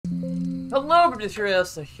Hello, British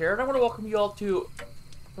here, and I want to welcome you all to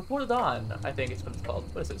Before the Dawn. I think it's what it's called.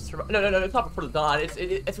 What is it? No, it's not Before the Dawn. It's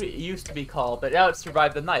what it used to be called, but now it's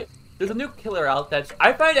Survive the Night. There's a new killer out that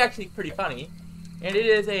I find actually pretty funny, and it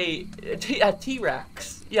is a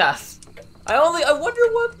T-Rex. Yes. I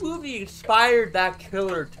wonder what movie inspired that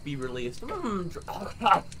killer to be released.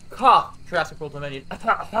 Jurassic World Dominion.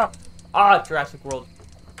 Jurassic World.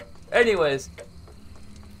 Anyways.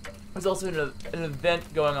 There's also an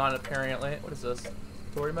event going on, apparently. What is this?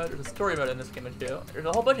 Story mode? There's a story mode in this game, too. There's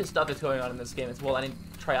a whole bunch of stuff that's going on in this game as well. I need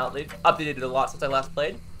to try out. They've updated it a lot since I last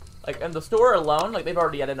played. Like, in the store alone, like, they've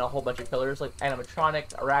already added in a whole bunch of killers. Like,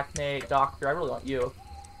 animatronic, arachne, doctor. I really want you.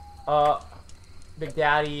 Big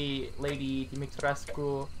Daddy, Lady,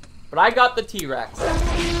 Dimitrescu. But I got the T-Rex.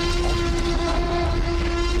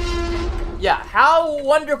 Yeah, how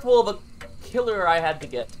wonderful of a killer I had to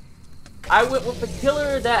get. I went with the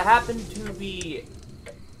killer that happened to be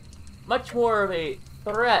much more of a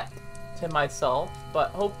threat to myself,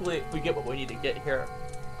 but hopefully we get what we need to get here.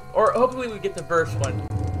 Or hopefully we get the first one.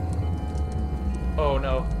 Oh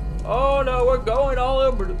no. Oh no, we're going all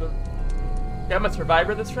over the... Okay, I'm a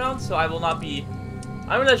survivor this round, so I will not be...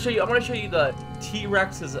 I want to show you the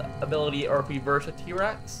T-Rex's ability, or if we verse a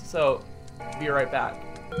T-Rex, so be right back.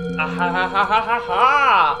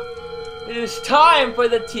 It is time for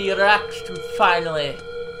the T-Rex to finally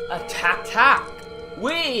attack.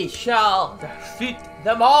 We shall defeat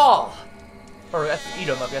them all. Or we have to eat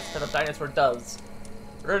them, I guess that's what a dinosaur does.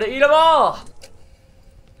 We're gonna eat them all.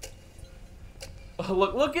 Oh,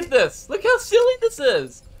 look at this. Look how silly this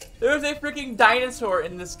is. There's a freaking dinosaur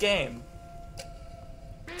in this game.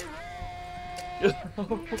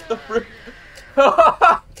 What the frick?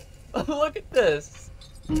 Look at this.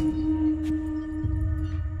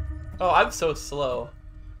 Oh, I'm so slow.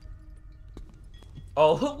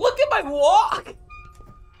 Oh, look at my walk!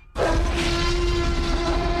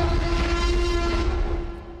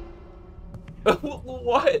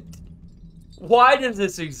 What? Why does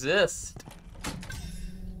this exist?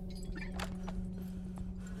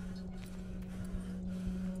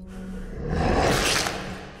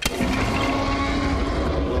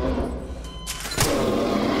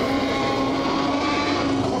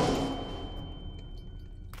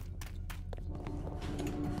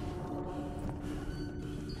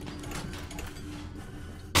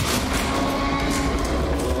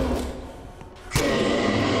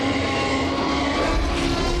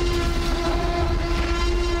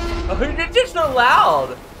 It's just so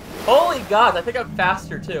loud! Holy god, I think I'm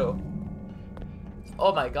faster too.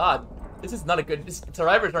 Oh my god. This is not a good...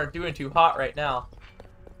 Survivors aren't doing too hot right now.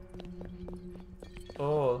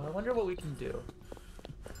 Oh, I wonder what we can do.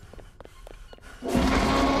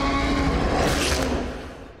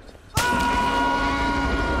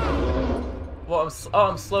 Well,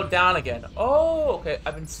 I'm slowed down again. Oh, okay,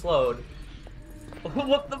 I've been slowed.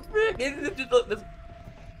 What the frick?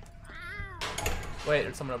 Wait,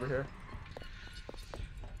 there's someone over here.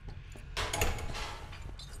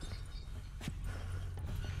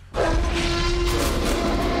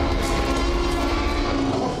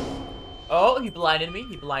 Oh, he blinded me.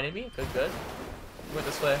 Good, good. He went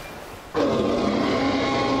this way.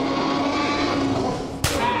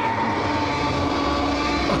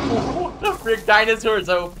 What the frick? Dinosaurs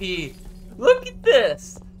OP. Look at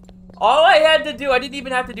this. All I had to do, I didn't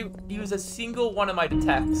even have to use a single one of my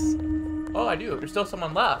detects. Oh, I do. There's still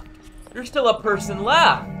someone left. There's still a person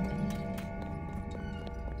left.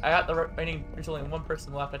 I got the remaining. There's only one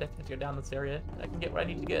person left. I have to go down this area. I can get what I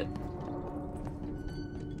need to get.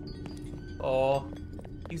 Oh,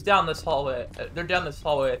 he's down this hallway. They're down this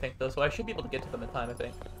hallway, I think, though, so I should be able to get to them in time, I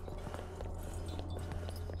think.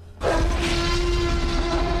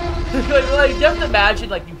 Like, just imagine,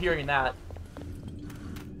 like, you hearing that.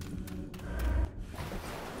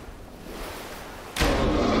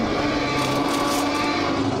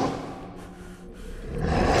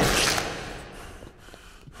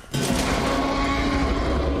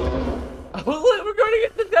 Oh, look, we're going to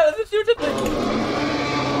get this guy.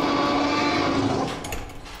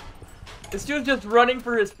 This dude's just running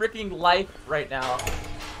for his freaking life right now.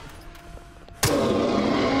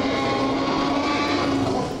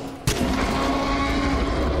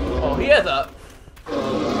 Oh, he has a...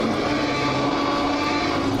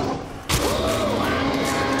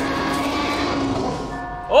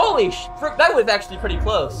 Holy frick, that was actually pretty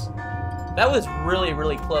close. That was really,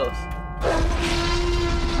 really close.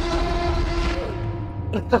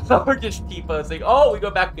 We're just T-posing. Oh, we go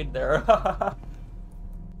back in there.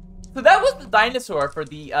 So that was the dinosaur for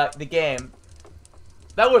the game.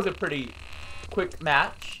 That was a pretty quick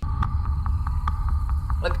match.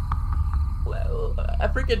 Like, A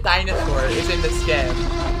freaking dinosaur is in this game.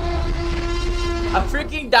 A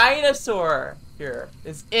freaking dinosaur here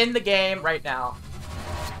is in the game right now.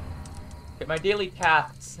 Okay, my daily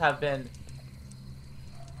tasks have been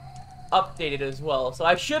updated as well, so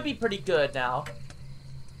I should be pretty good now.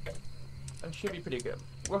 I should be pretty good.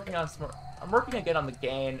 Working on some. I'm working again on the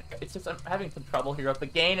gain. It's just I'm having some trouble here with the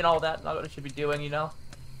gain and all that. Not what I should be doing, you know.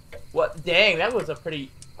 What? Dang, that was a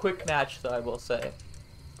pretty quick match, though, I will say.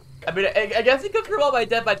 I mean, I guess it could prove all my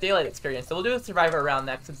Dead by Daylight experience. So we'll do a Survivor round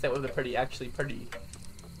next, since that was a actually pretty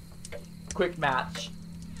quick match.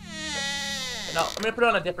 And I'm gonna put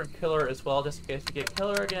on a different killer as well, just in case we get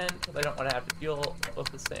killer again, because I don't want to have to deal with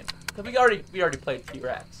the same. Because we already played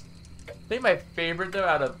T-Rex. I think my favorite though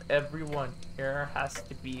out of everyone here has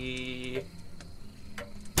to be.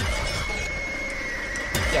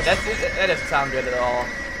 Yeah, that doesn't sound good at all.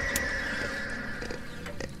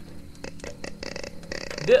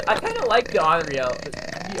 I kind of like the Onryo.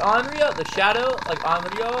 The Onryo, the shadow, like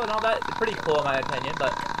Onryo and all that, it's pretty cool in my opinion,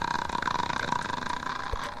 but...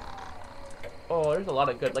 Oh, there's a lot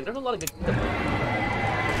of good, like, there's a lot of good...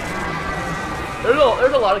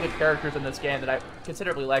 There's a lot of good characters in this game that I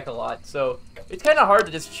considerably like a lot, so it's kind of hard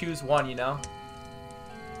to just choose one, you know?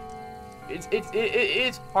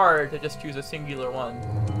 It's hard to just choose a singular one.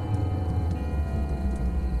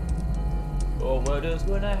 Oh, what is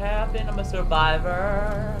gonna happen? I'm a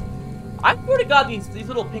survivor. I swear to God, these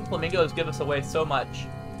little pink flamingos give us away so much.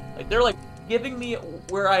 Like, they're like giving me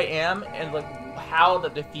where I am and like how to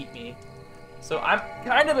defeat me. So I'm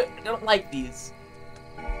kind of, I don't like these.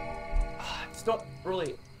 I just don't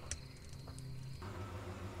really.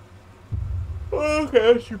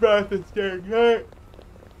 Okay, let's survive this thing, right?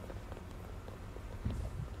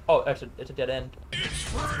 Oh, actually, it's a dead end.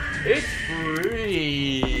 It's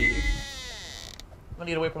free. I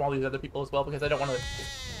need to get away from all these other people as well because I don't want to.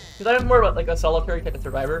 Because I'm more about like a solitary type of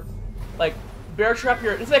survivor. Like Bear Trap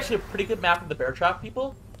here. This is actually a pretty good map for the Bear Trap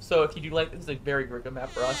people. So if you do like, this is a very good map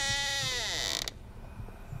for us.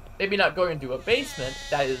 Maybe not going into a basement.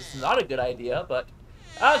 That is not a good idea, but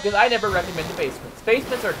because I never recommend the basements.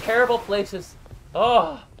 Basements are terrible places.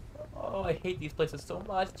 Oh, I hate these places so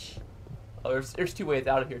much. Oh, there's two ways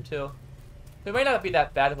out of here too. It might not be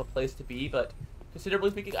that bad of a place to be, but considerably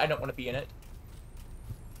speaking, I don't want to be in it.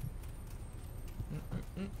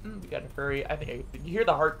 We gotta hurry. I think you hear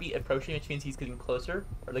the heartbeat approaching, which means he's getting closer,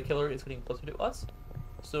 or the killer is getting closer to us.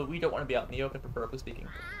 So we don't want to be out in the open, preferably speaking.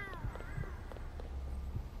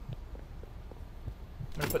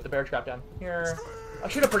 I'm gonna put the bear trap down here. I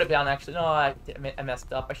should have put it down actually. No, I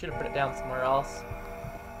messed up. I should have put it down somewhere else.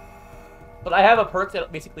 But I have a perk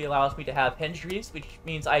that basically allows me to have hinge grease, which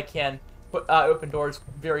means I can put open doors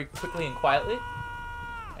very quickly and quietly.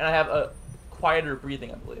 And I have a quieter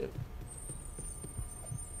breathing, I believe.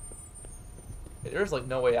 There's like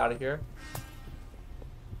no way out of here. I'm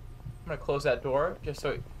gonna close that door just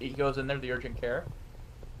so he goes in there, the urgent care.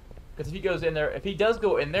 Because if he goes in there, if he does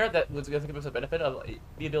go in there, that was gonna give us a benefit of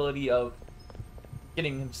the ability of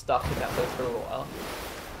getting him stuck in that place for a little while.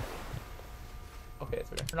 Okay, so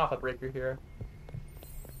we're gonna turn off a breaker here.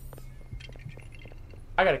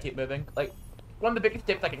 I gotta keep moving. Like, one of the biggest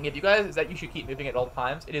tips I can give you guys is that you should keep moving at all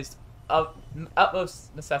times. It is of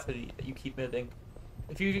utmost necessity that you keep moving.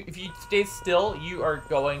 If you stay still, you are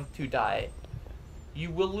going to die.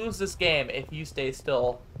 You will lose this game if you stay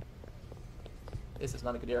still. This is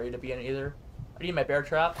not a good area to be in either. I need my bear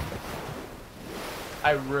trap.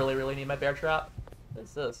 I really need my bear trap. What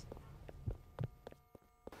is this?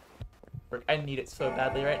 I need it so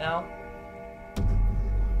badly right now.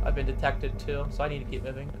 I've been detected too, so I need to keep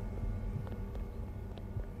moving.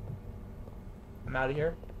 I'm out of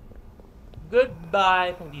here.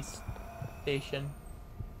 Goodbye, police station.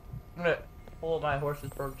 I'm gonna pull my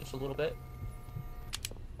horse's bird just a little bit.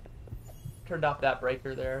 Turned off that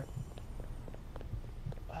breaker there.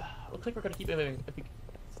 Looks like we're gonna keep moving. If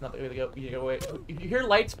it's not the way to go. You need to go away. If you hear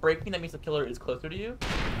lights breaking, that means the killer is closer to you.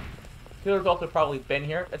 The killer's also probably been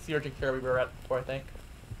here. That's the urgent care we were at before, I think.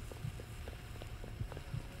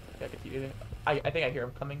 Okay, I can keep moving. I think I hear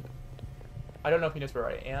him coming. I don't know if he knows where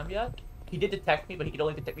I am yet. He did detect me, but he could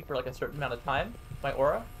only detect me for like a certain amount of time. My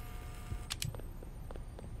aura.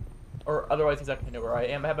 Or otherwise he's not going to know where I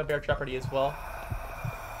am. I have my bear trap ready as well.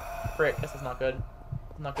 Frick, this is not good.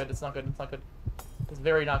 It's not good, it's not good, it's not good. It's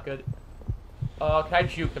very not good. Can I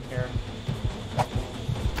juke him here?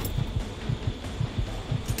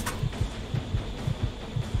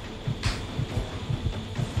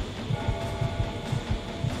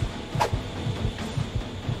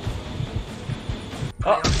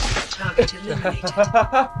 Oh!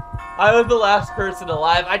 I was the last person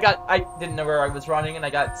alive. I didn't know where I was running, and I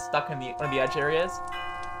got stuck in one of the edge areas.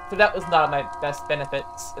 So that was not my best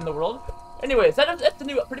benefits in the world. Anyways, that's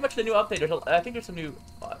pretty much the new update. I think there's some new.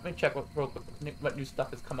 Let me check what new stuff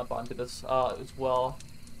has come up onto this as well.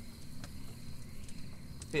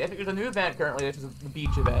 See, I think there's a new event currently. This is the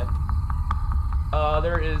beach event.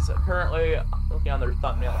 There is currently looking on their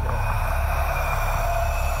thumbnail here.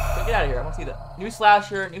 So get out of here. I want to see the new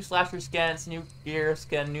slasher skins, new gear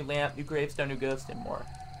skin, new lamp, new gravestone, new ghost, and more.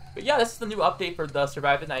 But yeah, this is the new update for the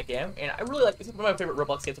Survive the Night game, and I really like this. Is one of my favorite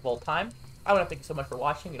Roblox games of all time. I want to thank you so much for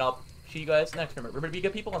watching, and I'll see you guys next time. Remember to be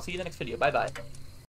good people, and I'll see you in the next video. Bye bye.